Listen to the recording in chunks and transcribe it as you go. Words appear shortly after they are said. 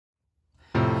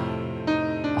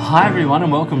Hi everyone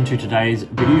and welcome to today's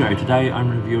video. Today I'm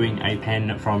reviewing a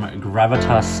pen from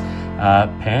Gravitas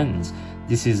Pens.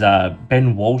 This is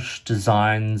Ben Walsh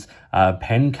Designs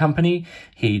pen company.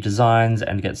 He designs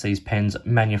and gets these pens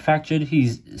manufactured. He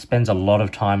spends a lot of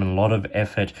time and a lot of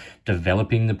effort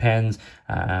developing the pens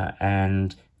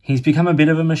and he's become a bit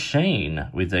of a machine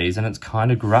with these, and it's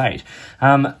kind of great.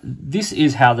 This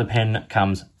is how the pen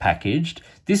comes packaged.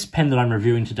 This pen that I'm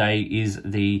reviewing today is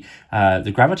the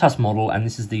Gravitas model, and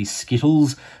this is the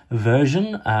Skittles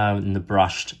version in the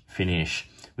brushed finish,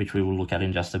 which we will look at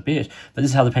in just a bit. But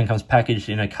this is how the pen comes packaged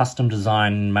in a custom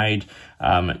design made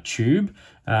tube,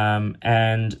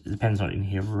 and the pen's not in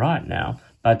here right now,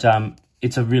 but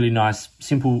it's a really nice,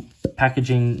 simple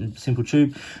packaging, simple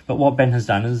tube. But what Ben has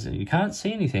done is, you can't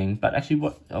see anything, but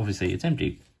actually obviously it's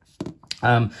empty.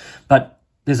 But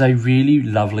there's a really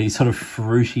lovely sort of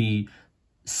fruity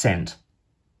scent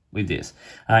with this.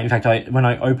 In fact, when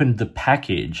I opened the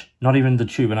package, not even the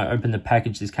tube, when I opened the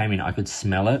package this came in, I could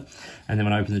smell it. And then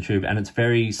when I opened the tube, and it's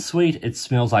very sweet, it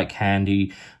smells like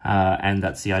candy, and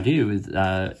that's the idea with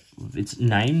its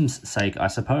name's sake, I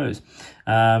suppose.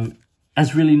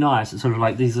 It's really nice. It's sort of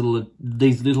like these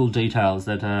little details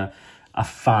that are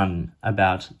fun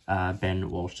about Ben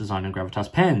Walsh Design and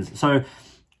Gravitas Pens. So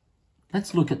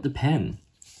let's look at the pen.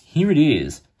 Here it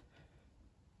is.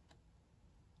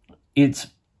 It's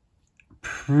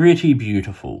pretty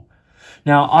beautiful.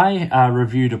 Now, I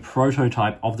reviewed a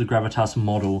prototype of the Gravitas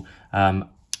model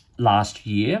last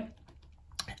year,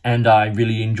 and I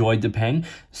really enjoyed the pen.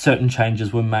 Certain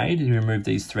changes were made. He removed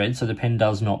these threads, so the pen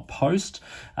does not post.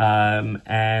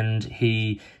 And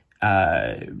he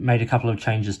made a couple of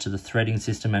changes to the threading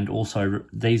system, and also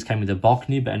these came with a Bock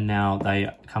nib, and now they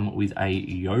come with a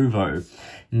Jowo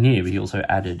nib. He also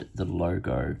added the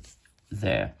logo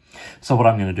there. So what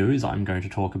I'm going to do is I'm going to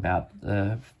talk about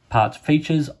the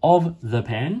features of the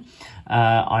pen.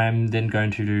 I am then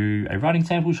going to do a writing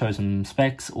sample, show some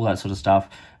specs, all that sort of stuff,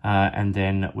 and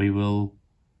then we will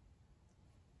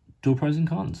do pros and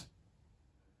cons.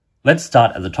 Let's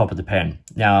start at the top of the pen.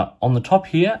 Now, on the top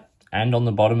here and on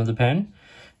the bottom of the pen,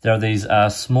 there are these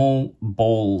small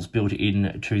balls built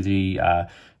into the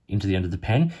end of the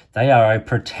pen. They are a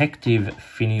protective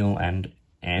finial and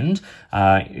end.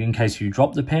 In case you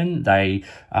drop the pen, they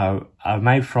are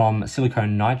made from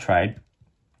silicone nitride,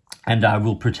 and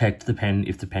will protect the pen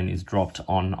if the pen is dropped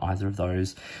on either of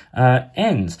those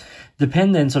ends. The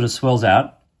pen then sort of swells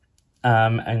out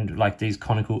and like these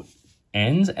conical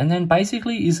ends, and then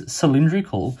basically is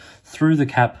cylindrical through the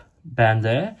cap band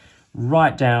there,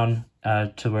 right down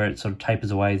to where it sort of tapers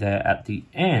away there at the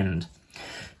end.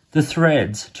 The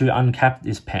threads to uncap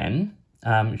this pen,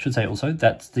 I should say also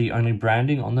that's the only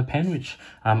branding on the pen, which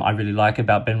I really like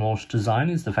about Ben Walsh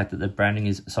Design, is the fact that the branding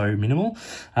is so minimal,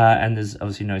 and there's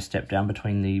obviously no step down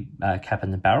between the cap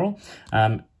and the barrel.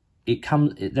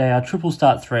 They are triple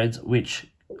start threads which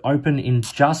open in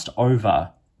just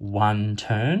over one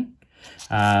turn,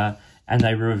 and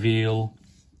they reveal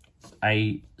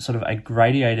a sort of a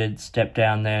gradiated step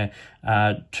down there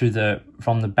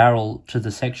from the barrel to the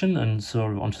section, and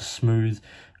sort of onto smooth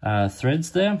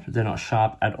threads there. They're not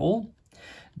sharp at all.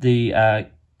 The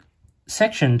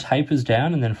section tapers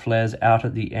down and then flares out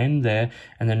at the end there,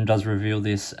 and then does reveal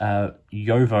this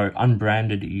Jowo,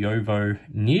 unbranded Jowo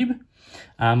nib.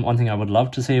 One thing I would love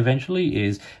to see eventually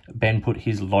is Ben put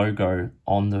his logo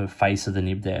on the face of the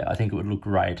nib there. I think it would look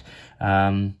great.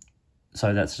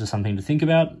 So that's just something to think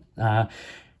about.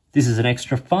 This is an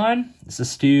extra fine. It's a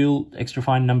steel extra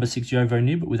fine number 6 Jowo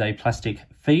nib with a plastic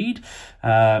feed.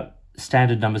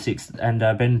 Standard number 6, and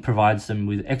Ben provides them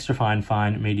with extra fine,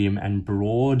 fine, medium, and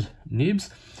broad nibs.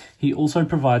 He also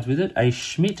provides with it a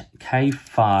Schmidt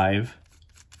K5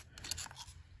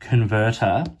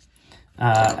 converter,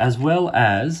 as well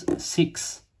as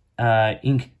 6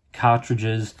 ink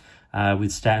cartridges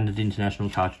with standard international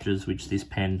cartridges, which this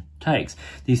pen takes.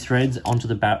 These threads onto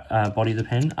the body of the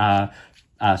pen are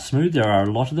smooth. There are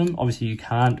a lot of them. Obviously, you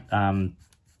can't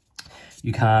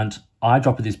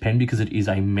eyedropper this pen because it is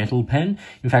a metal pen.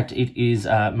 In fact, it is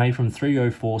made from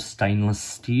 304 stainless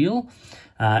steel,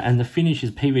 and the finish is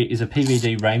a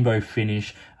PVD rainbow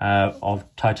finish of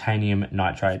titanium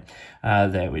nitride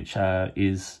there, which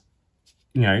is,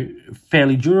 you know,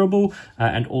 fairly durable,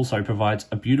 and also provides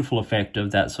a beautiful effect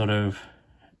of that sort of,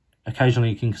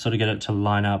 occasionally you can sort of get it to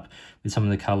line up with some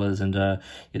of the colors, and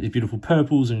get these beautiful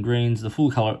purples and greens, the full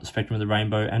color spectrum of the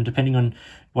rainbow. And depending on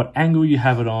what angle you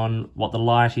have it on, what the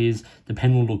light is, the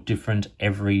pen will look different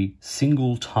every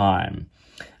single time,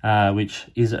 which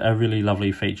is a really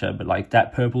lovely feature. But like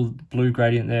that purple blue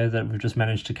gradient there that we've just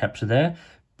managed to capture there,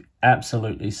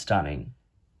 absolutely stunning.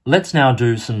 Let's now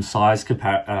do some size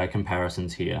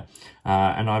comparisons here.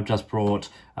 And I've just brought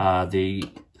the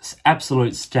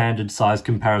absolute standard size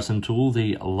comparison tool,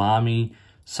 the Lamy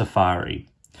Safari.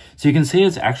 So you can see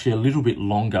it's actually a little bit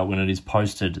longer when it is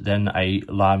posted than a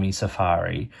Lamy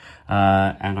Safari.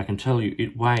 And I can tell you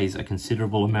it weighs a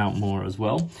considerable amount more as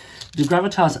well. The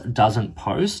Gravitas doesn't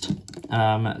post,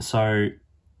 so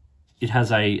it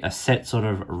has a set sort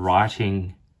of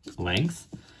writing length.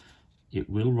 It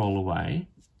will roll away.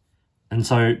 And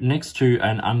so next to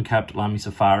an uncapped Lamy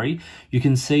Safari, you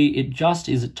can see it just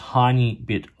is a tiny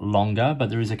bit longer, but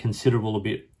there is a considerable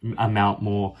amount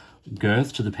more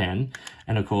girth to the pen.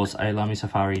 And of course, a Lamy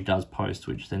Safari does post,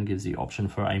 which then gives the option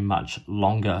for a much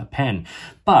longer pen.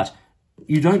 But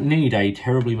you don't need a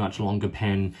terribly much longer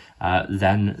pen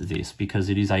than this, because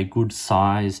it is a good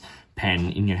size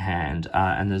pen in your hand,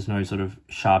 and there's no sort of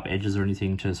sharp edges or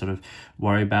anything to sort of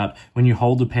worry about. When you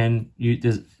hold the pen,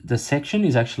 the section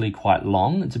is actually quite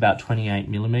long. It's about 28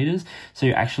 millimeters, so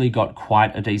you actually got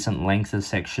quite a decent length of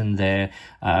section there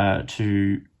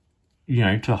to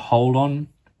hold on.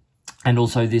 And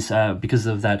also this, because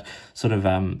of that sort of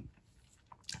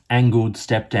angled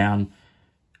step down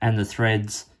and the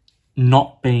threads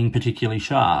not being particularly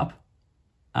sharp,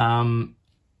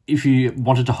 if you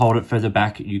wanted to hold it further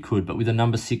back, you could, but with a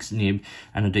number 6 nib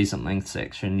and a decent length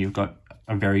section, you've got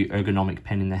a very ergonomic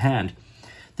pen in the hand.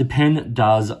 The pen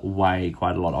does weigh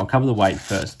quite a lot. I'll cover the weight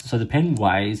first. So the pen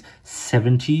weighs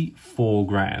 74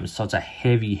 grams, so it's a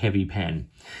heavy, heavy pen.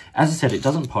 As I said, it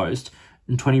doesn't post,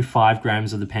 and 25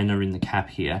 grams of the pen are in the cap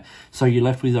here. So you're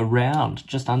left with around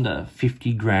just under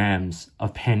 50 grams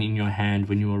of pen in your hand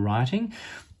when you are writing,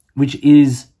 which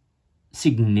is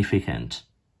significant.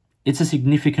 It's a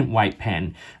significant weight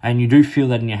pen, and you do feel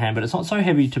that in your hand, but it's not so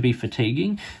heavy to be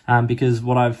fatiguing, because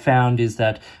what I've found is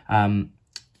that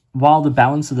while the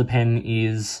balance of the pen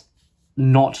is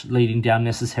not leading down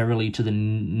necessarily to the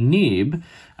nib,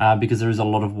 because there is a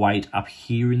lot of weight up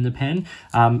here in the pen,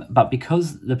 but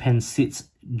because the pen sits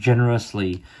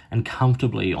generously and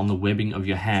comfortably on the webbing of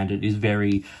your hand, it is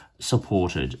very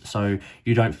supported, so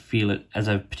you don't feel it as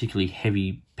a particularly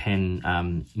heavy pen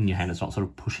in your hand. It's not sort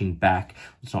of pushing back,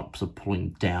 it's not sort of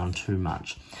pulling down too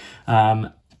much.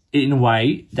 In a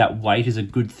way, that weight is a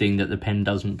good thing that the pen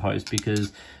doesn't post,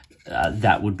 because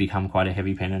that would become quite a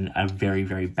heavy pen and a very,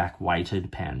 very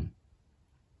back-weighted pen.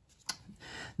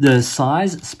 The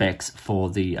size specs for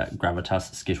the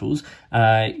Gravitas Skittles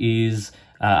is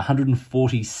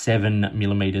 147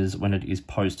 millimeters when it is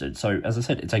posted. So as I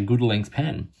said, it's a good length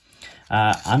pen.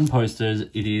 Unposted,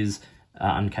 it is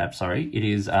uncapped, sorry, it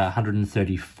is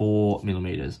 134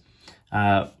 millimeters.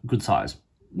 Good size.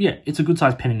 Yeah, it's a good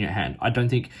size pen in your hand. I don't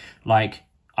think, like,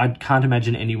 I can't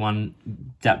imagine anyone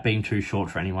that being too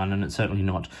short for anyone, and it's certainly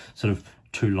not sort of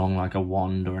too long like a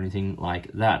wand or anything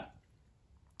like that.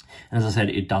 And as I said,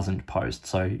 it doesn't post,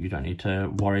 so you don't need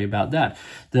to worry about that.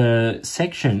 The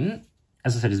section,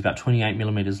 as I said, is about 28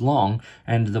 millimeters long,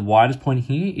 and the widest point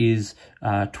here is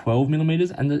 12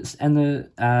 millimeters, and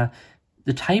the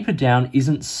taper down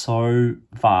isn't so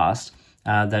vast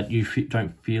that you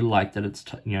don't feel like that it's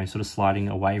sort of sliding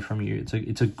away from you.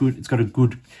 It's got a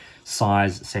good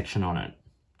size section on it.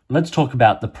 Let's talk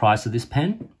about the price of this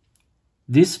pen.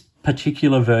 This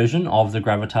particular version of the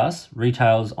Gravitas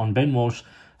retails on Ben Walsh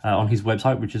on his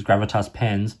website, which is Gravitas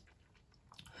Pens,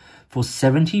 for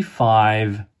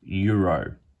 €75,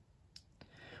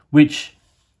 which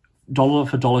dollar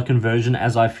for dollar conversion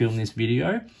as I film this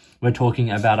video, we're talking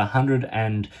about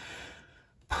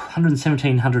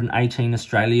 117, 118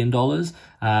 Australian dollars,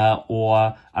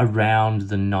 or around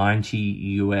the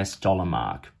 $90 US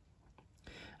mark.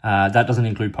 That doesn't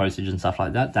include postage and stuff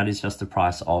like that. That is just the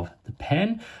price of the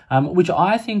pen, which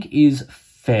I think is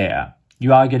fair.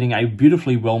 You are getting a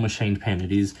beautifully well-machined pen.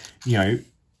 It is,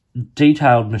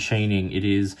 detailed machining. It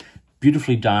is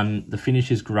beautifully done. The finish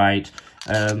is great.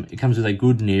 It comes with a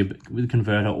good nib, with a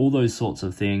converter, all those sorts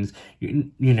of things.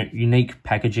 Unique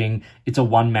packaging. It's a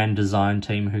one-man design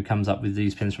team who comes up with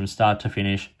these pens from start to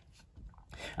finish.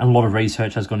 And a lot of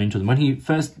research has gone into them. When he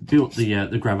first built the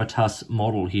Gravitas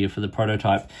model here for the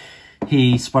prototype,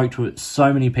 he spoke to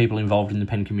so many people involved in the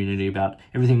pen community about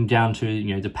everything down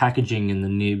to, the packaging and the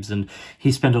nibs. And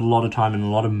he spent a lot of time and a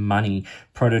lot of money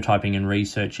prototyping and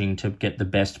researching to get the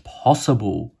best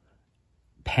possible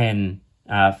pen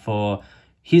for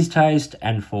his taste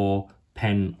and for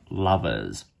pen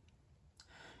lovers.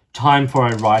 Time for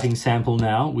a writing sample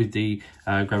now with the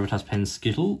Gravitas Pens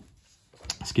Skittles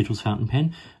Fountain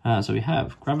pen. So we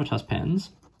have Gravitas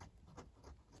Pens,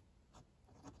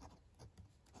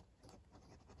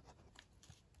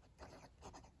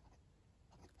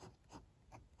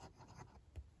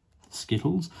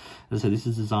 Skittles. As I said, this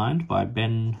is designed by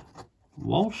Ben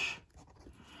Walsh.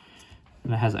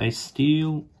 And it has a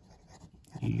steel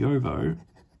Yovo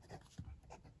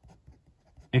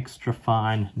extra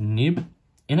fine nib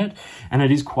in it, and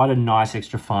it is quite a nice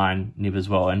extra fine nib as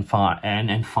well, and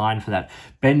fine for that.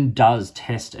 Ben does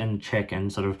test and check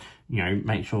and sort of, you know,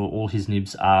 make sure all his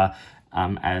nibs are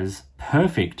as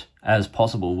perfect as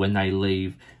possible when they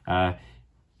leave,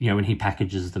 you know, when he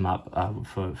packages them up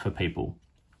for people.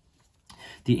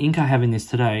 The ink I have in this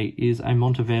today is a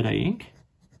Monteverde ink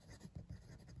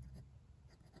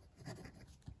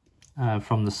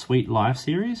from the Sweet Life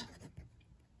series,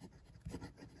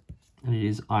 and it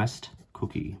is Iced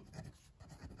Cookie.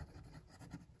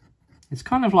 It's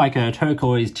kind of like a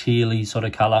turquoise, tealy sort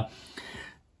of colour.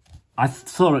 I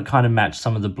thought it kind of matched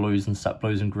some of the blues and stuff,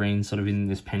 blues and greens sort of in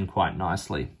this pen quite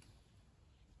nicely.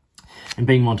 And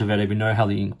being Monteverde, we know how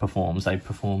the ink performs. They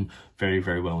perform very,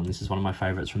 very well, and this is one of my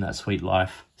favourites from that Sweet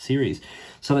Life series.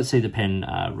 So let's see the pen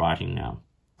writing now.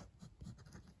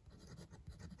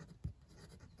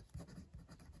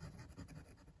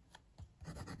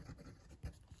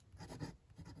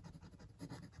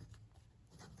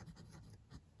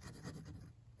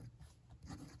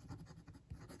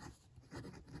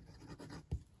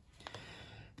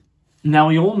 Now,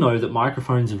 we all know that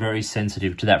microphones are very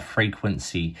sensitive to that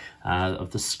frequency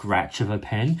of the scratch of a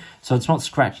pen. So it's not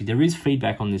scratchy. There is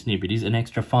feedback on this nib. It is an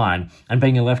extra fine. And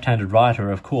being a left-handed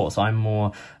writer, of course, I'm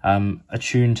more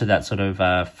attuned to that sort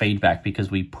of feedback,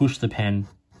 because we push the pen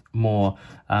more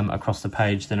across the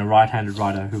page than a right-handed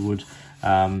writer who would,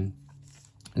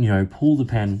 you know, pull the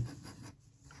pen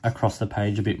across the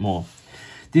page a bit more.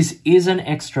 This is an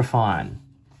extra fine.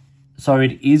 So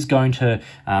it is going to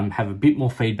have a bit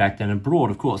more feedback than a broad.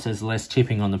 Of course, there's less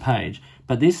tipping on the page.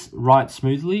 But this writes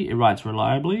smoothly, it writes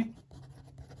reliably.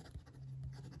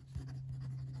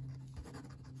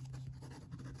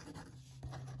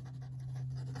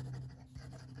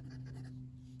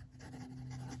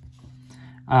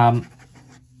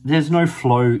 There's no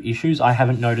flow issues. I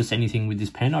haven't noticed anything with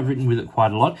this pen. I've written with it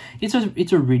quite a lot.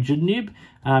 It's a rigid nib.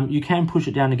 You can push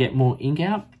it down to get more ink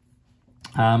out.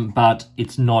 But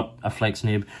it's not a flex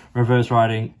nib. Reverse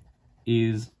writing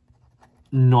is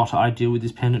not ideal with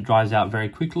this pen. It dries out very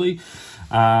quickly.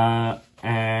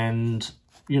 And,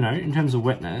 you know, in terms of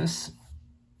wetness,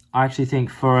 I actually think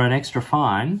for an extra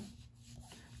fine,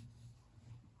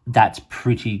 that's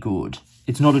pretty good.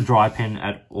 It's not a dry pen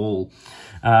at all.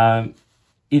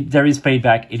 There is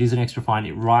feedback. It is an extra fine.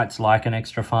 It writes like an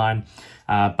extra fine,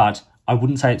 but I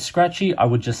wouldn't say it's scratchy. I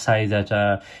would just say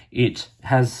that it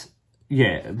has...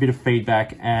 yeah, a bit of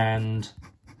feedback, and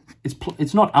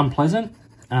it's not unpleasant,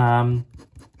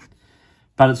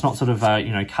 but it's not sort of,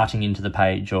 you know, cutting into the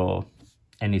page or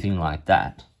anything like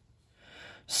that.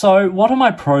 So what are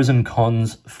my pros and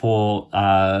cons for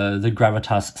the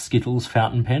Gravitas Skittles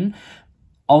Fountain pen?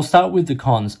 I'll start with the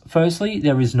cons. Firstly,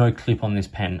 there is no clip on this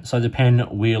pen, so the pen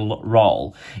will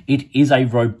roll. It is a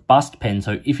robust pen,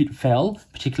 so if it fell,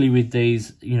 particularly with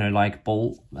these, you know, like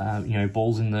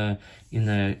balls in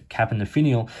the cap and the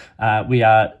finial, we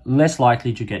are less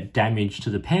likely to get damage to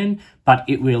the pen, but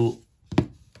it will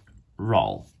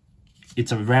roll.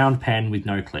 It's a round pen with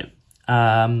no clip.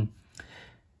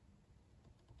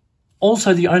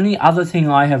 Also, the only other thing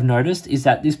I have noticed is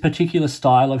that this particular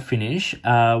style of finish,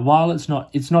 while it's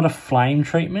not a flame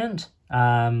treatment,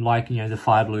 like, you know, the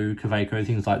Fire Blue, Kaweco,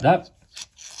 things like that.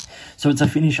 So it's a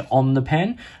finish on the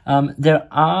pen. There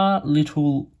are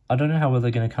little, I don't know how well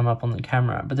they're going to come up on the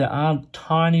camera, but there are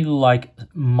tiny, like,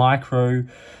 micro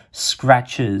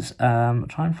scratches.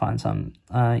 Try and find some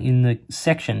in the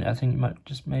section. I think you might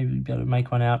just maybe be able to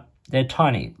make one out. They're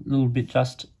tiny, a little bit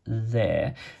just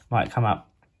there, might come up.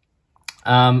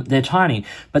 They're tiny,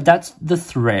 but that's the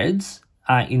threads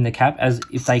in the cap, as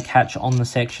if they catch on the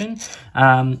section.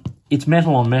 It's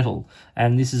metal on metal,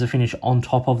 and this is a finish on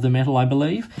top of the metal, I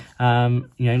believe. You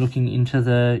know, looking into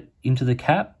the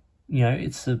cap, you know,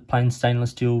 it's a plain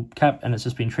stainless steel cap, and it's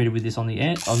just been treated with this on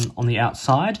the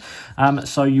outside.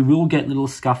 So you will get little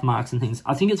scuff marks and things.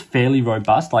 I think it's fairly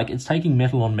robust. Like, it's taking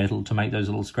metal on metal to make those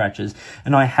little scratches.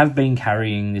 And I have been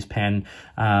carrying this pen,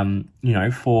 you know,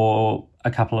 for a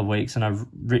couple of weeks, and I've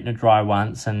written it dry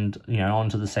once, and, you know,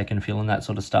 onto the second fill and that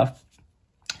sort of stuff.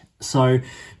 So,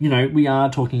 you know, we are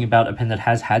talking about a pen that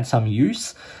has had some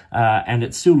use, and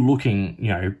it's still looking, you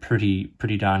know,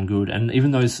 pretty darn good. And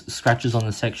even those scratches on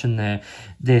the section there,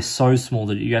 they're so small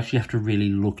that you actually have to really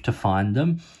look to find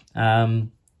them.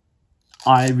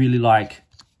 I really like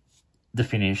the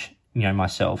finish, you know,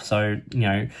 myself. So, you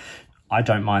know, I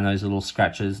don't mind those little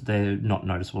scratches. They're not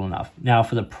noticeable enough. Now,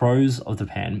 for the pros of the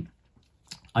pen,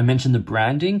 I mentioned the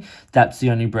branding. That's the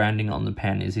only branding on the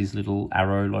pen, is his little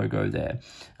arrow logo there,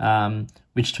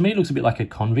 which to me looks a bit like a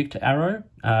convict arrow.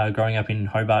 Growing up in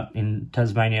Hobart in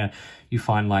Tasmania, you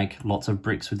find like lots of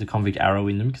bricks with the convict arrow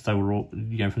in them because they were all,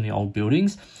 you know, from the old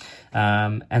buildings.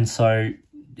 And so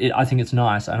I think it's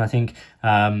nice. And I think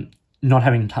not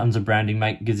having tons of branding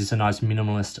gives this a nice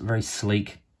minimalist, very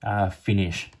sleek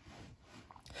finish.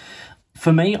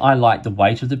 For me, I like the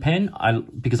weight of the pen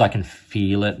because I can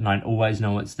feel it and I always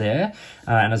know it's there.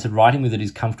 And as I said, writing with it is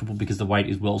comfortable because the weight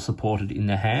is well supported in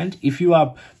the hand. If you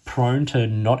are prone to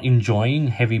not enjoying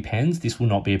heavy pens, this will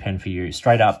not be a pen for you.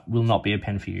 Straight up, will not be a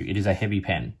pen for you. It is a heavy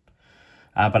pen.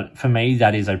 But for me,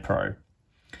 that is a pro.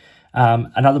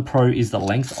 Another pro is the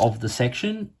length of the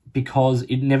section, because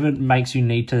it never makes you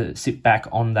need to sit back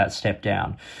on that step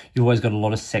down. You've always got a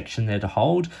lot of section there to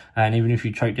hold, and even if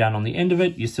you choke down on the end of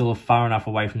it, you're still far enough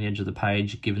away from the edge of the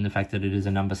page, given the fact that it is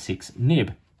a number 6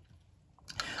 nib.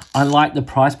 I like the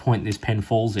price point this pen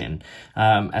falls in,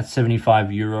 at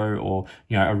 €75 or,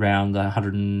 you know, around the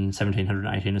 117,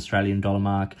 118 Australian dollar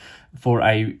mark for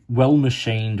a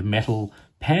well-machined metal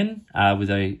pen with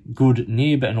a good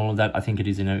nib and all of that. I think it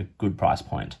is in a good price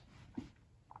point.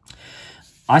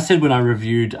 I said when I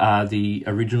reviewed the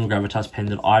original Gravitas pen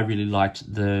that I really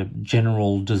liked the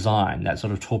general design, that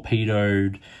sort of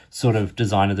torpedoed sort of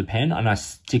design of the pen, and I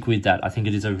stick with that. I think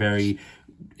it is I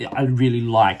really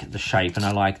like the shape, and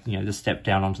I like, you know, the step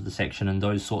down onto the section and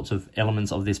those sorts of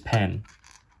elements of this pen.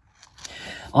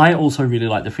 I also really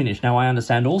like the finish. Now, I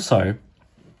understand also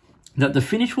that the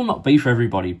finish will not be for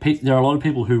everybody. There are a lot of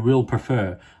people who will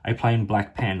prefer a plain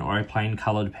black pen or a plain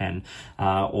coloured pen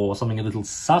or something a little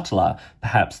subtler,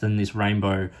 perhaps, than this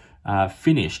rainbow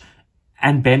finish.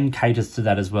 And Ben caters to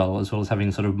that as well as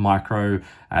having sort of micro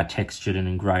textured and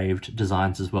engraved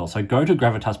designs as well. So go to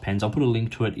Gravitas Pens. I'll put a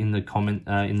link to it in the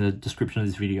in the description of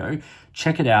this video.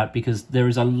 Check it out because there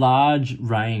is a large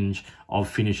range of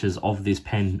finishes of this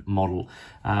pen model.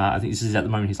 I think this is at the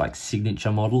moment his like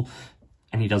signature model,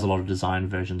 and he does a lot of design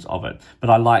versions of it. But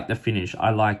I like the finish.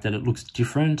 I like that it looks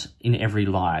different in every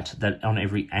light, that on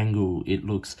every angle it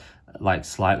looks like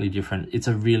slightly different. It's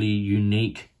a really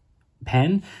unique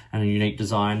pen and a unique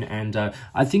design, and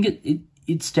I think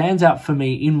it stands out for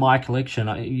me in my collection.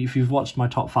 If you've watched my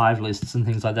top 5 lists and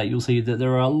things like that, you'll see that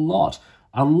there are a lot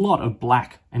of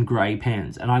black and grey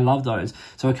pens, and I love those.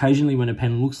 So occasionally when a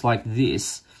pen looks like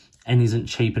this and isn't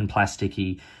cheap and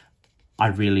plasticky, I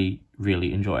really,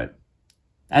 really enjoy it.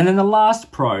 And then the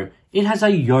last pro, it has a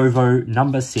Yovo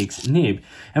number 6 nib.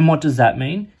 And what does that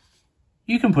mean?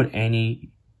 You can put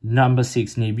any number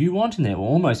 6 nib you want in there, or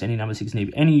almost any number 6 nib,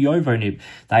 any Yovo nib.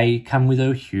 They come with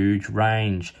a huge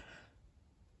range.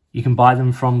 You can buy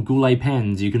them from Goulet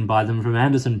Pens, you can buy them from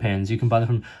Anderson Pens, you can buy them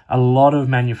from a lot of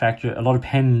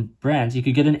pen brands. You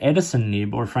could get an Edison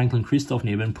nib or a Franklin Christoph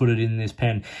nib and put it in this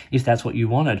pen if that's what you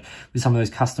wanted, with some of those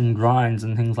custom grinds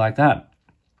and things like that.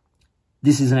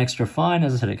 This is an extra fine.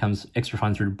 As I said, it comes extra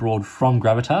fine through broad from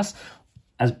Gravitas,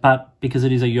 but because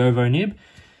it is a Yovo nib,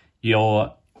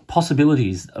 your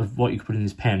possibilities of what you could put in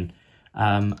this pen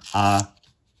are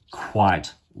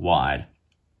quite wide.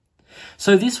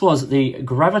 So this was the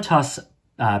Gravitas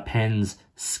Pens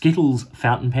Skittles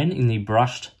Fountain Pen in the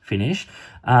brushed finish.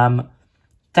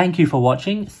 Thank you for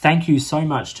watching. Thank you so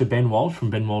much to Ben Walsh from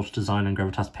Ben Walsh Design and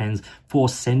Gravitas Pens for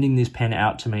sending this pen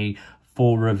out to me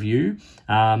for review.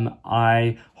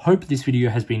 I hope this video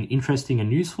has been interesting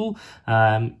and useful.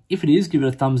 If it is, give it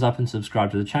a thumbs up and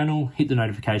subscribe to the channel. Hit the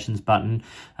notifications button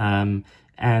and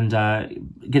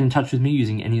get in touch with me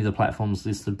using any of the platforms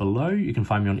listed below. You can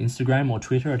find me on Instagram or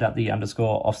Twitter at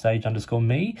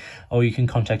 @the_offstage_me, or you can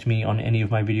contact me on any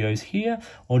of my videos here,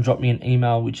 or drop me an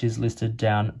email which is listed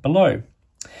down below.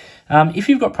 If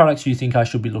you've got products you think I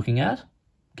should be looking at,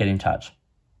 get in touch.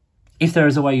 If there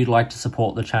is a way you'd like to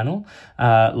support the channel,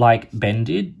 like Ben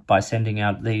did by sending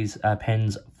out these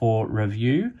pens for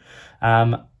review,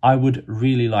 I would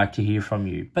really like to hear from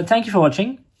you. But thank you for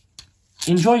watching.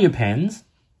 Enjoy your pens,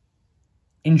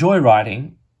 enjoy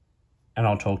writing, and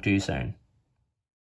I'll talk to you soon.